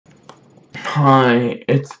Hi,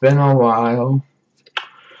 it's been a while.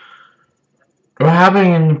 What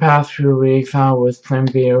happened in the past few weeks? I was playing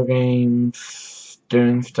video games,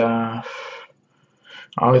 doing stuff.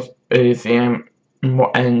 I was busy, and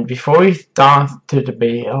before we start to the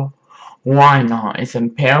video, why not? It's in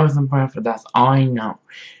Paris and Brantford, that's all I know.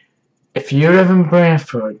 If you live in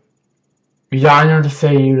Brantford, I know the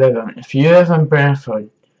city you live in. If you live in Brantford,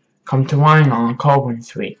 come to Wine on Colburn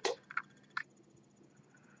Street.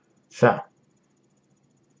 So,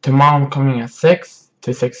 tomorrow I'm coming at 6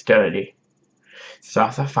 to 6:30.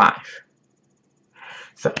 Starts at 5.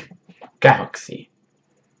 So, Galaxy.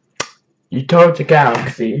 You told the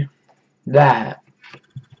Galaxy that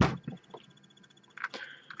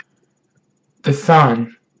the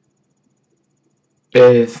sun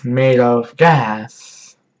is made of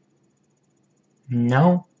gas.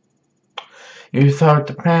 No. You told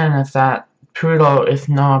the planets that Pluto is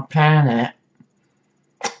not a planet.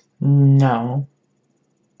 No.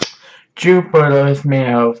 Jupiter is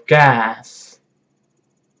made of gas.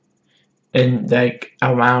 And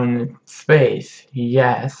around space.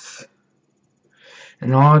 Yes.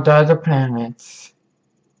 And all the other planets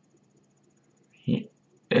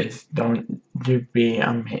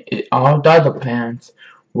all the other planets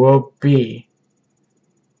will be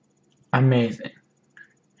amazing.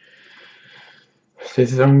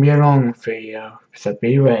 This is gonna be a long video, so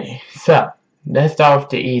be ready. So, let's start with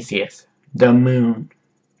the easiest. The moon.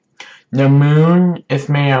 The moon is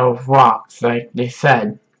made of rocks, like they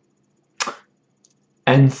said.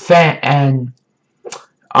 And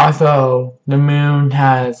also the moon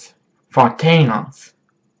has volcanoes.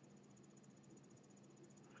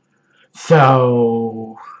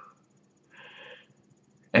 So,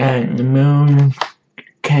 and the moon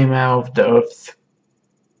came out of the Earth's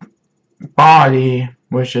body,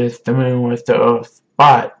 which is the moon was the Earth's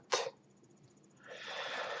butt.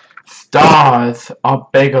 Stars are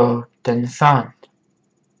bigger than the sun.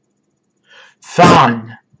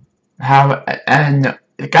 And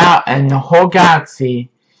the whole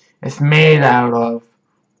galaxy is made out of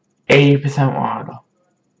 80% water.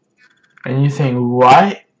 And you're saying,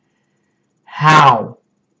 what? How?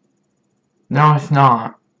 No, it's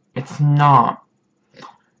not. It's not.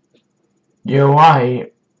 You're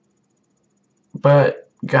right.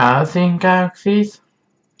 But galaxies?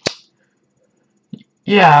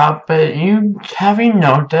 Yeah, but have you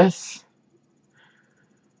noticed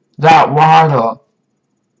that water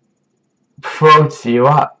floats you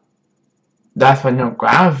up? That's what no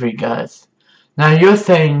gravity does. Now you're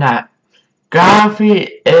saying that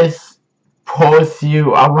gravity pulls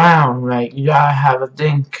you around, like you gotta have a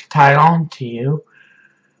thing tied onto you.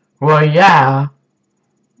 Well, yeah,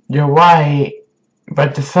 you're right,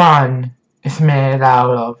 but the sun is made out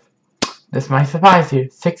of, this might surprise you,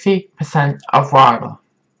 60% of water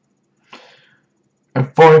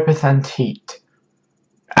and 40% heat.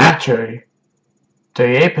 Actually,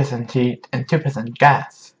 38% heat and 2%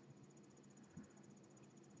 gas.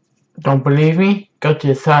 Don't believe me? Go to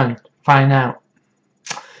the sun, find out.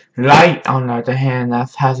 Light, on the other hand,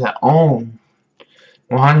 that has its own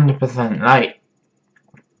 100% light,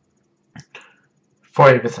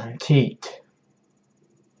 40% heat.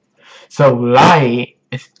 So light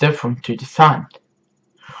is different to the sun.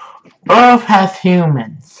 Earth has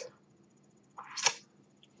humans.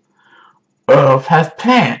 Earth has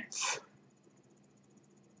plants.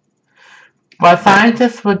 But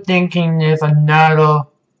scientists were thinking there's another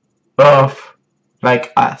Earth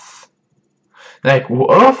like us. Like,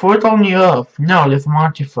 Earth? What's only Earth? No, there's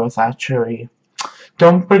multiverse actually.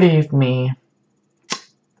 Don't believe me.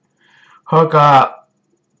 Hook up,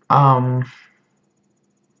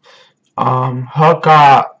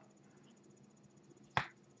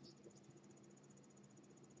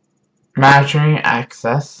 Measuring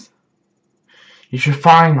Access. You should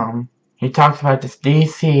find them. He talks about this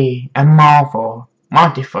DC and Marvel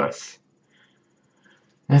multiverse.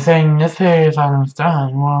 They're saying this video is almost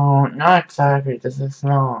done. Well, not exactly. This is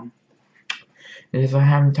long. It is I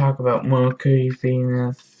haven't talked about Mercury,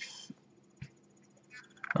 Venus,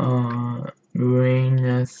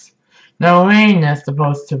 Uranus. No, Uranus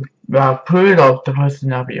supposed to. Pluto supposed to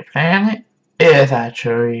not be a planet. It is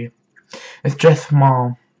actually. It's just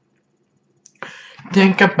small.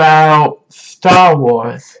 Think about Star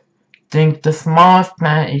Wars. Think the smallest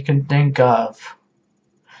planet you can think of.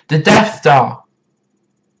 The Death Star.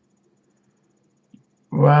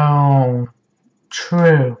 Well,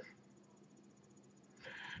 true.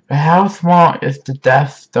 But how small is the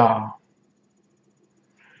Death Star?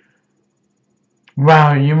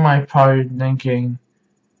 Well, you might probably be thinking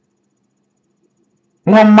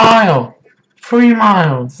 1 mile. 3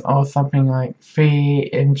 miles or something like 3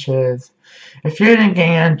 inches. If you're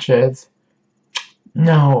thinking inches,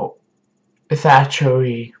 no, it's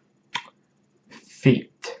actually feet.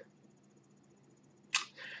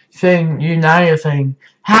 Now you're saying,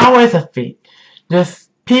 how is a feet? There's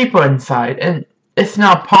people inside, and it's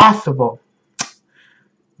not possible.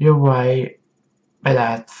 You're right, but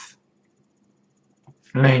that's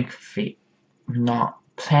length feet, not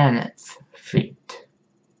planets feet.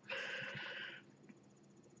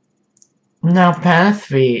 Now, planet's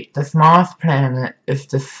feet, the smallest planet is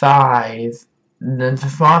the size. The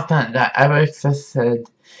smallest planet that ever existed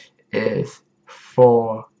is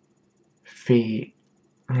 4 feet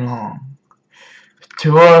long.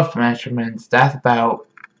 To Earth measurements, that's about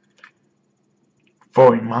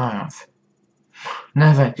 40 miles.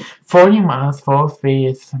 Nothing. 40 miles, 4 feet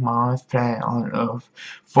is the smallest planet on Earth.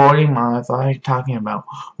 40 miles, what are you talking about?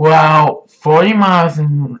 Well, 40 miles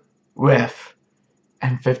in width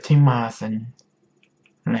and 15 miles in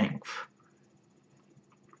length.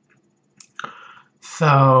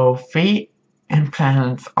 So, feet and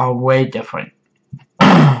planets are way different.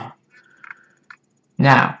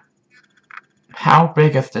 Now, how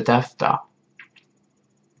big is the Death Star?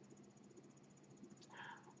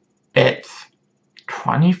 It's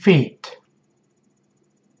 20 feet.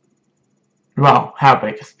 Well, how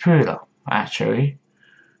big is Pluto, actually?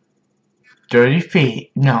 30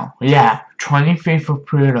 feet. No, yeah, 20 feet for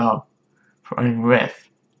Pluto in width.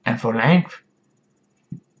 And for length,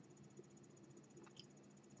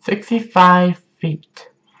 65 feet.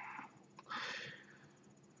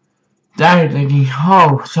 They're thinking,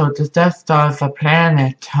 oh, so the Death Star is a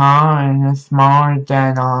planet, huh? And it's smaller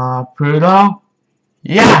than Pluto?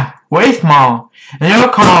 Yeah, way small. And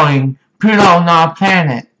you're calling Pluto not a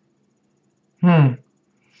planet. And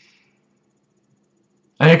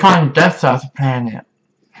you're calling Death Star a planet.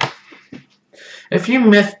 If you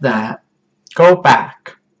missed that, go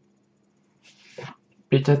back.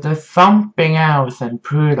 Because there's something else in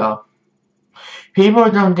Pluto.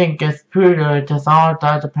 People don't think it's Pluto because all the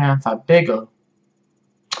other planets are bigger.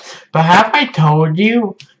 But have I told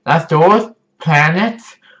you that those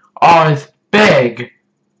planets are as big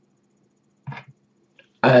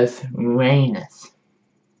as Uranus?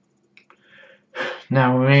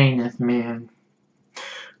 Now Uranus, man,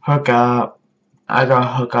 hook up. I gotta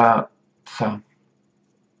hook up. So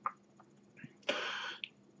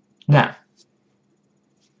now,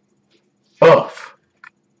 Earth.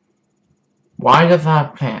 Why does it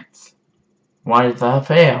have plants? Why does it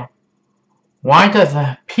have air? Why does it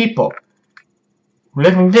have people?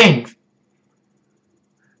 Living things?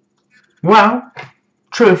 Well,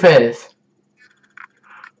 truth is,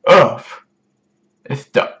 Earth is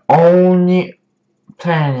the only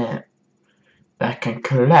planet that can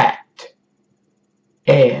collect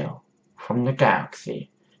air from the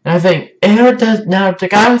galaxy. And I think the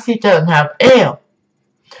galaxy doesn't have air.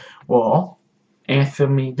 Well, answer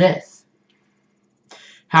me this.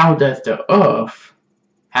 How does the Earth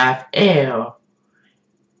have air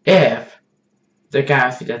if the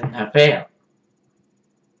galaxy doesn't have air?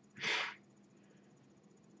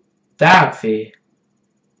 The galaxy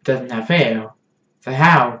doesn't have air, so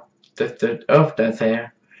how does the Earth does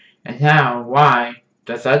air? And why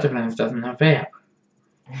does other planets doesn't have air?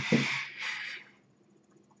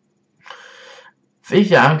 The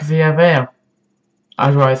galaxy have air.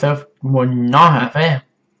 Otherwise Earth would not have air.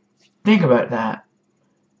 Think about that.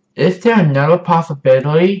 Is there another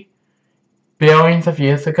possibility? Billions of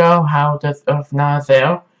years ago, how does Earth not have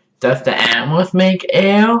air? Does the animals make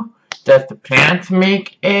air? Does the plants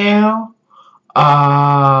make air?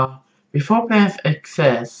 Before plants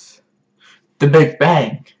exist, the Big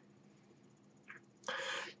Bang.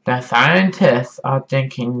 The scientists are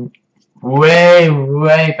thinking way,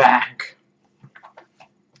 way back.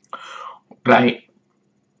 Like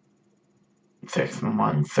 6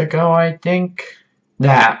 months ago, I think,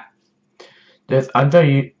 that there's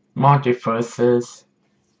other multiverses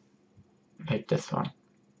like this one.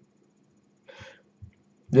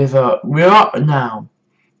 Now,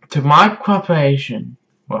 to my cooperation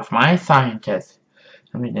with my scientists,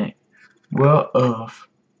 we're Earth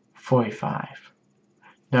 45.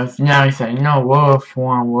 Now he's saying, no, we're Earth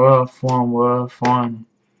 1, we're Earth 1, we're Earth 1.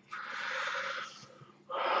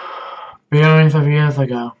 Billions of years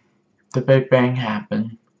ago, the Big Bang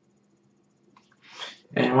happened.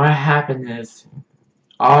 And what happened is,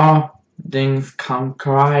 all things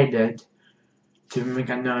collided to make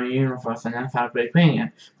another universe, and that's how Big Bang is.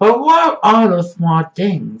 But what are those small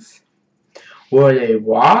things? Were they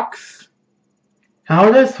rocks?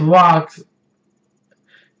 How does rocks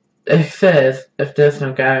exist if there's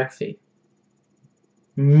no galaxy?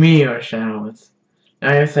 meteor showers.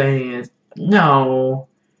 Now you're saying is, no,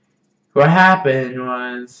 what happened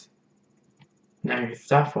was, now you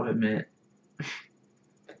stop for a minute.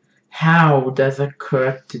 How does it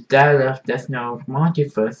correct the data if there's no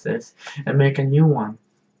multiverses and make a new one?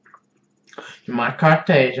 In my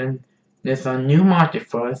Cartesian, there's a new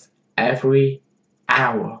multiverse every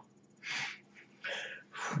hour.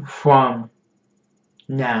 From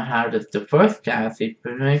now, how does the first galaxy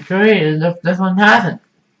be created if this one hasn't?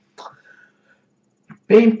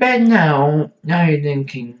 Being bad now you're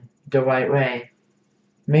thinking the right way.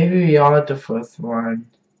 Maybe we are the first one.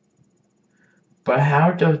 But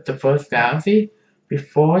how does the first galaxy?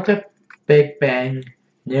 Before the Big Bang,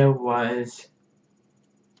 there was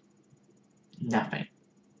nothing.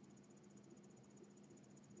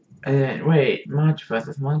 And then, wait,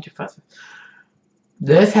 multiverses.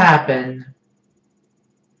 This happened.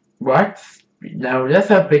 What? No, this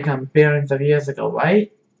had become billions of years ago,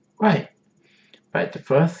 right? Right. But the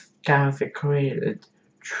first galaxy created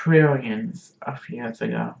trillions of years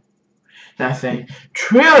ago. Now saying,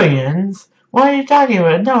 trillions? What are you talking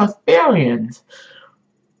about? No, it's billions.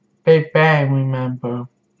 Big Bang, remember.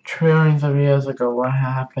 Trillions of years ago, what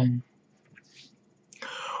happened?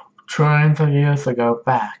 Trillions of years ago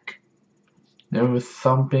back, there was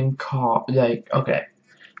something called, okay,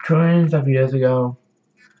 trillions of years ago,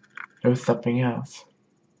 there was something else.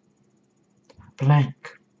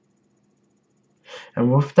 Blank.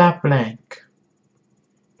 And with that blank,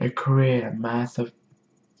 it created a massive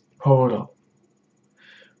portal.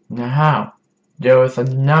 Now how? There was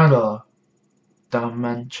another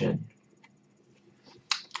dimension.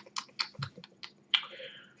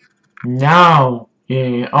 Now,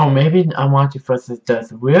 oh, maybe a multiverse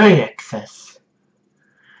does really exist.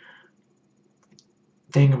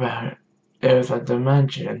 Think about it. There was a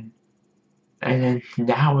dimension, and then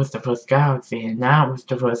that was the first galaxy, and that was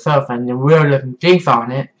the first Earth, and then we were living things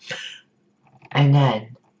on it. And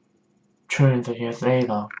then, trillions of years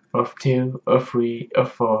later, Earth 2, Earth 3,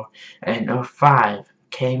 Earth 4, and Earth 5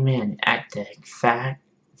 came in at the exact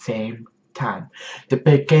same time. The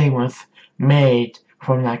Big Bang was made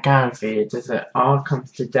from that galaxy. It just all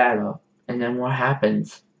comes together, and then what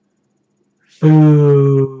happens?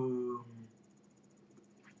 Boom!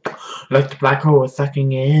 Like the black hole was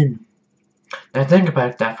sucking it in. Now think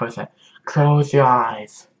about that for a second. Close your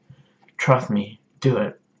eyes. Trust me. Do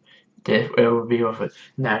it. It will be worth it.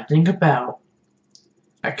 Now think about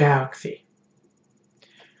a galaxy.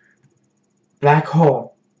 Black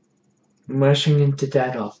hole merging into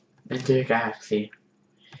the galaxy.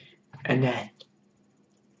 And then,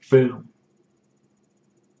 boom.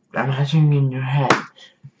 Imagine in your head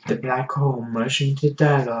the black hole merging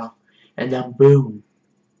together, and then boom.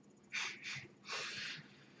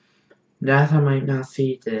 NASA might not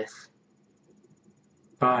see this,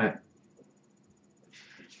 but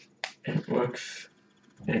it works.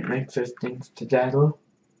 It mixes things together,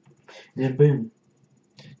 and then boom.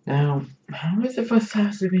 Now, how is the first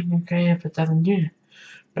galaxy being okay if it doesn't do it?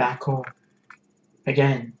 Black hole.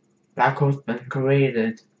 Again, black hole's been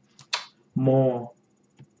created more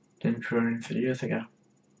than trillions of years ago.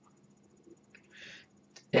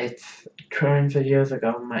 It's trillions of years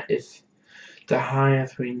ago, it's the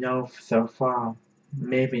highest we know so far.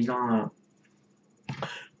 Maybe not,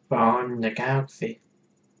 but on the galaxy.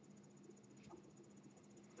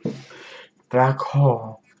 Black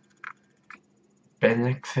hole been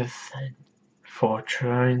existing for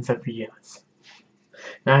trillions of years.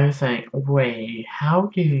 Now you're saying, wait, how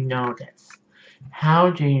do you know this?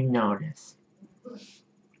 How do you know this?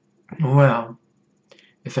 Well,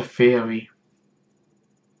 it's a theory.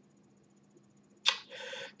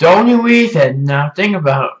 The only reason, now think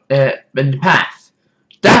about it in the past,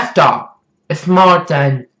 Death Star is smaller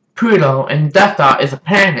than Pluto, and Death Star is a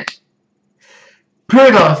planet.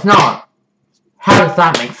 Pluto is not. How does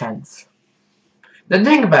that make sense? Then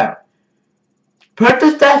think about it. Put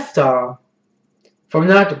the Death Star from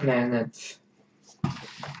other planets.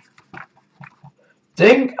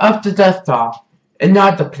 Think of the Death Star in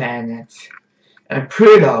other planets, and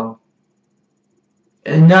Pluto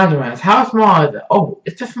in another one. How small is it? Oh,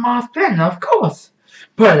 it's the smallest planet, of course.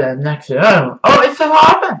 Put it next to the other one. Oh, it's the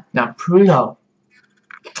largest one. Now Pluto.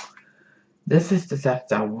 This is the Death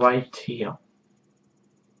Star right here.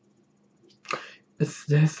 It's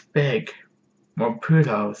this big. Well,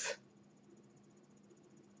 Pluto's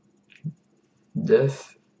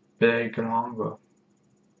this big longer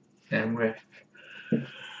and width.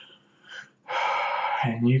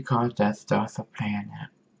 And you call Death Star a planet.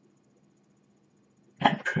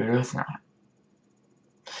 And Pluto's not.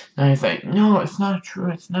 And he's like, no, it's not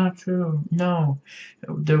true, it's not true, no.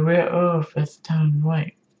 The real Earth is turned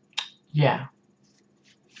white. Yeah,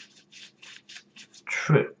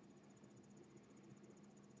 true.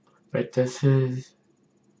 But this is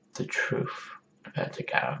the truth about the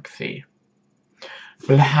galaxy.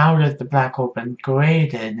 But how does the black hole been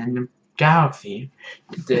created in the galaxy?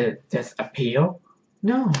 Did this appear?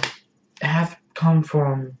 No. It has come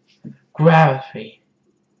from gravity.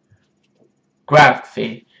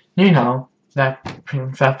 Gravity. You know, that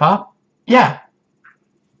brings stuff up? Yeah.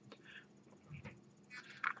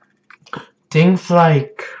 Things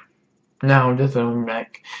like, now this is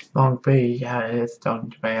like, don't be, yeah, it is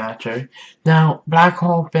don't be actually. Now, black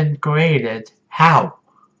hole been created. How?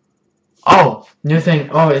 Oh, you think,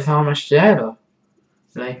 oh, it's Armageddon.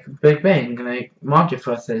 Like, Big Bang, like,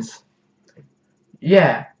 multiverses.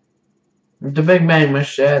 Yeah, the Big Bang was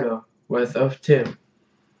shadow, was Earth 2.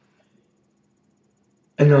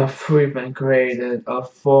 And Earth 3 been created,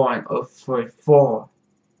 Earth 4 and Earth 3 4.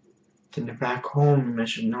 Then the black hole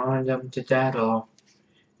mission all them to data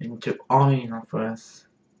into our universe.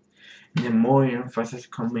 And the more universes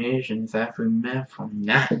combinations that we met from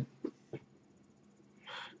that.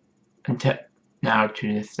 Until now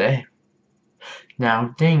to this day.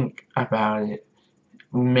 Now think about it.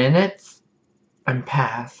 Minutes and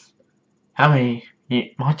past. How many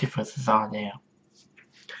multiverses are there?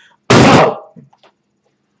 Oh!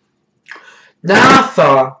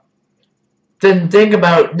 NASA didn't think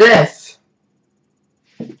about this.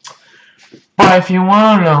 But if you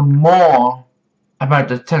want to learn more about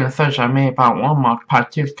the telesearch I made about Walmart,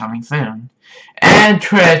 part 2 is coming soon. And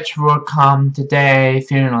Twitch will come today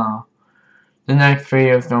sooner. The next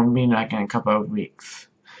video is going to be like in a couple of weeks.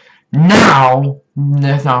 Now,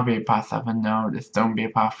 there's not be a part 7, no, there's going to be a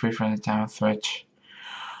part 3 for the telesearch.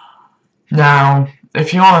 Now,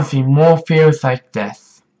 if you want to see more videos like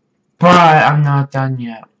this, but I'm not done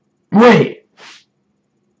yet. Wait!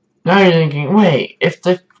 Now you're thinking, wait, if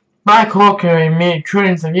the black hole came made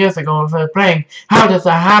trillions of years ago with a bang, how does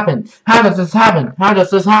that happen? How does this happen? How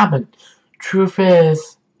does this happen? Truth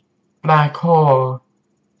is, black hole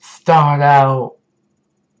start out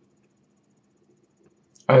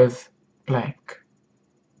as blank.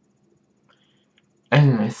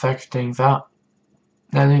 And then it sucks things up.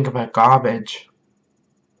 Now think about garbage.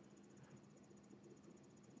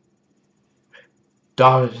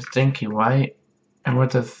 Garbage is stinky, right? And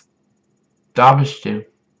what does garbage do?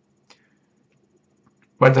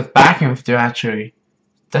 What does vacuums do actually?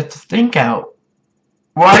 That's the stink out.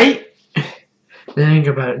 Right? Think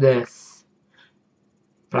about this.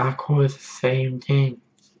 Black hole is the same thing.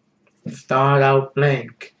 Start out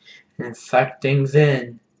blank and suck things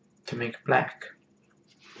in to make it black.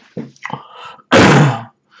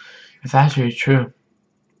 It's actually true.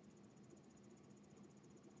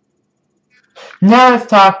 Now let's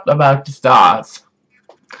talk about the stars.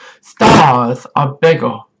 Stars are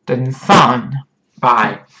bigger than the sun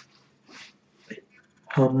by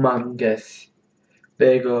humongous,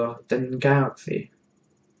 bigger than the galaxy.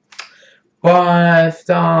 But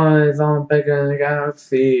stars aren't bigger than the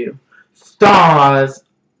galaxy. Stars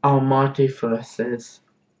are multiverses.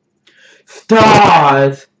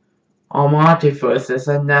 Stars are multiverses,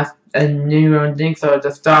 and you don't think so.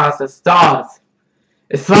 The stars are stars.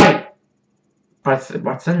 It's like, what's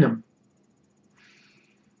in them?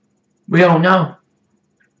 We don't know.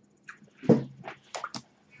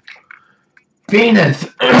 Venus,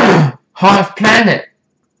 hot planet.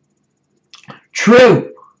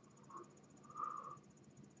 True.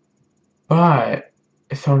 But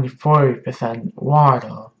it's only 40%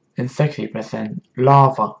 water and 60%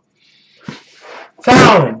 lava.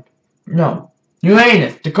 Saturn. No.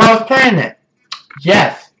 Uranus, the coldest planet.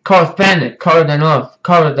 Yes, coldest planet, colder than Earth,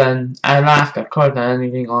 colder than Alaska, colder than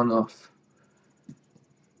anything on Earth.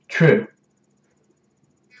 True.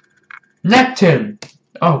 Neptune.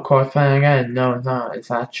 Oh, coldest planet again. No, it's not.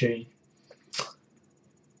 It's actually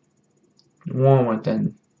warmer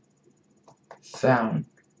than Saturn.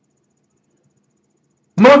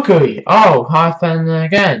 Mercury. Oh, hottest planet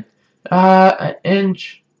again. An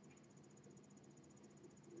inch.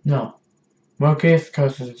 No. Mercury is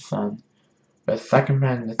closer to the sun. But the second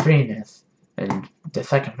planet is Venus, and the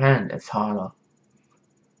second planet is hotter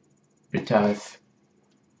because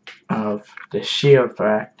of the shield for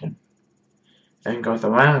actin, and goes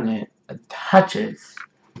around it and touches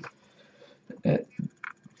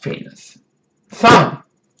Venus. Sun,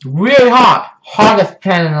 really hot, hottest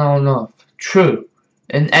planet on Earth. True,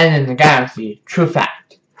 and in the galaxy. True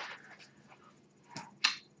fact.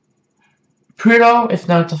 Pluto is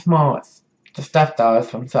not the smallest. The stepdaughter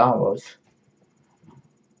from Star Wars.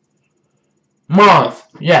 Mars,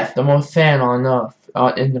 yes, the most sand on Earth,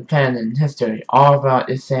 in the planet in history. All about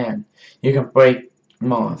is sand. You can break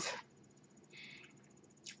Mars.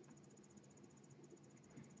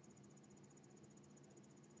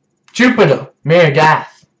 Jupiter, mere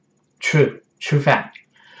gas. True fact.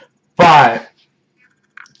 But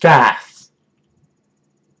gas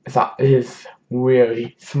is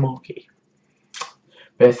really smoky.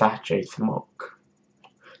 But it's actually smoke.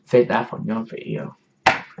 Say that from your video.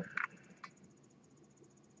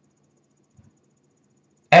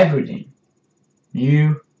 Everything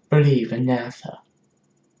you believe in NASA.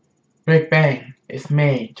 Big Bang is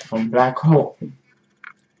made from black hole.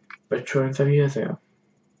 But trillions of years ago.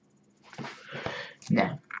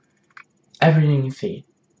 Now, everything you see,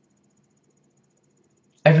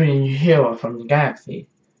 everything you hear from the galaxy,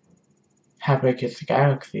 how big is the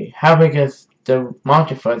galaxy? How big is the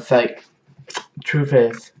multiverse? Like, truth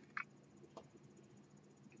is,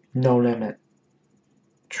 no limit.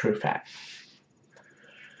 True fact.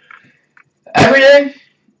 Everything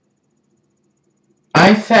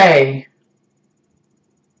I say,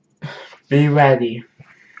 be ready.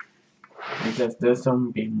 Because there's going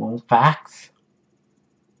to be more facts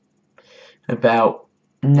about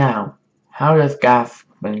now. How does gas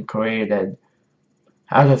been created?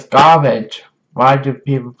 How does garbage? Why do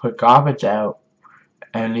people put garbage out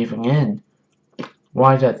and leaving in?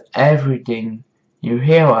 Why does everything you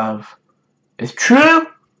hear of is true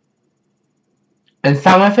and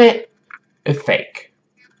some of it is fake?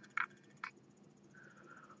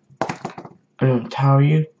 I'm going to tell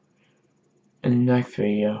you in the next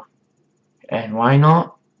video. And why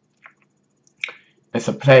not? It's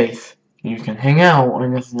a place you can hang out,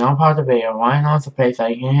 and this is not part of the video. Why not? It's a place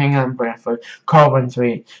that you can hang out in Brantford, Colburn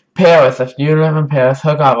Street, Paris. If you live in Paris,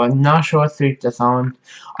 hook up. I'm not sure what street that's on.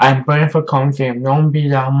 I'm Brantford, Colburn Street. I'm going to be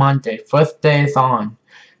there on Monday. First day is on.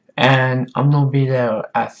 And I'm going to be there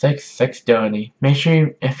at 6:30. Make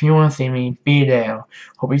sure, if you want to see me, be there.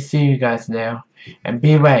 Hope we see you guys there. And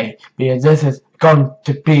be ready, because this is going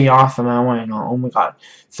to be awesome. I want to know. Oh my god.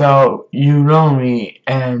 So, you know me,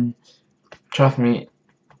 and trust me,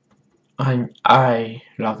 I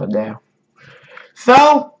love it there.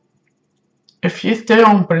 So, if you still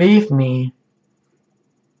don't believe me,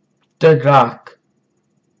 good luck.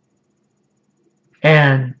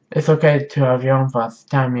 And it's okay to have your own thoughts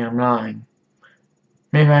tell me I'm lying.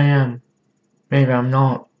 Maybe I am. Maybe I'm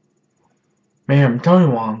not. Maybe I'm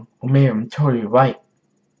totally wrong. Or maybe I'm totally right.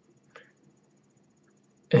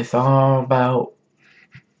 It's all about...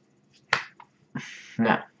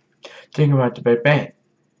 Now, think about the Big Bang.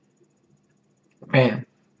 Bam.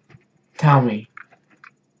 Tell me,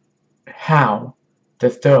 how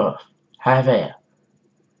does the Earth have air?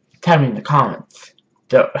 Tell me in the comments.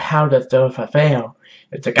 How does the Earth have air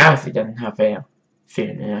if the galaxy doesn't have air? See you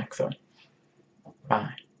in the next one.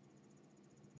 Bye.